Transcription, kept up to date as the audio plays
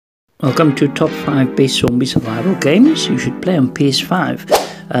Welcome to Top 5 Best Zombie Survival Games you should play on PS5.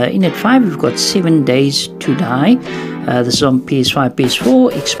 In at 5 we've got 7 Days to Die. This is on PS5,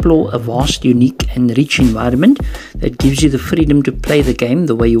 PS4. Explore a vast, unique and rich environment that gives you the freedom to play the game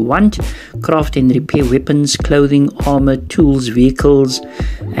the way you want. Craft and repair weapons, clothing, armor, tools, vehicles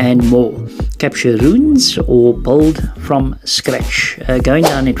and more. Capture ruins or build from scratch. Going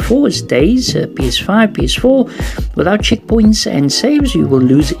down at 4 is Days, PS5, PS4. Without checkpoints and saves, you will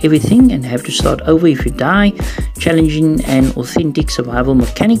lose everything and have to start over if you die. Challenging and authentic survival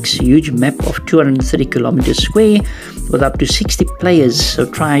mechanics. Huge map of 230 kilometers square with up to 60 players, so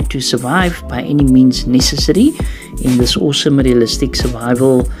try to survive by any means necessary in this awesome realistic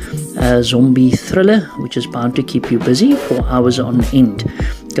survival zombie thriller, which is bound to keep you busy for hours on end.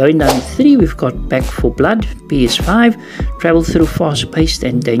 Going down to 3, we've got back For Blood PS5. Travel through fast-paced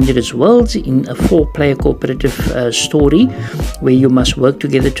and dangerous worlds in a 4-player cooperative story where you must work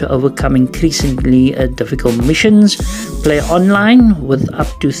together to overcome increasingly difficult missions. Play online with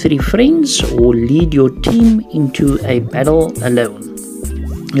up to 3 friends or lead your team into a battle alone.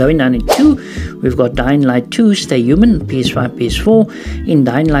 Going down in 2, we've got Dying Light 2 Stay Human, PS5, PS4. In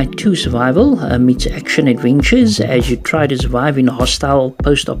Dying Light 2 Survival meets action adventures as you try to survive in a hostile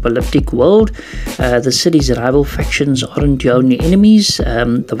post-apocalyptic world. The city's rival factions aren't your only enemies.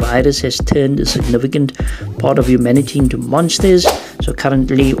 The virus has turned a significant part of humanity into monsters. So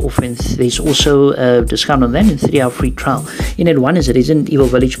currently there's also a discount on that and 3-hour free trial. In at 1 is Resident Evil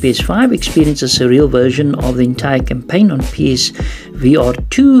Village PS5. Experience a surreal version of the entire campaign on PSVR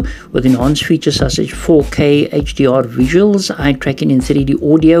 2 with enhanced features such as 4K HDR visuals, eye tracking and 3D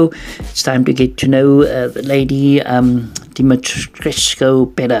audio. It's time to get to know the lady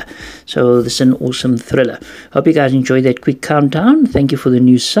Dimitrescu better. So this is an awesome thriller. Hope you guys enjoyed that quick countdown. Thank you for the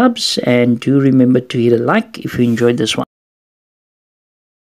new subs and do remember to hit a like if you enjoyed this one.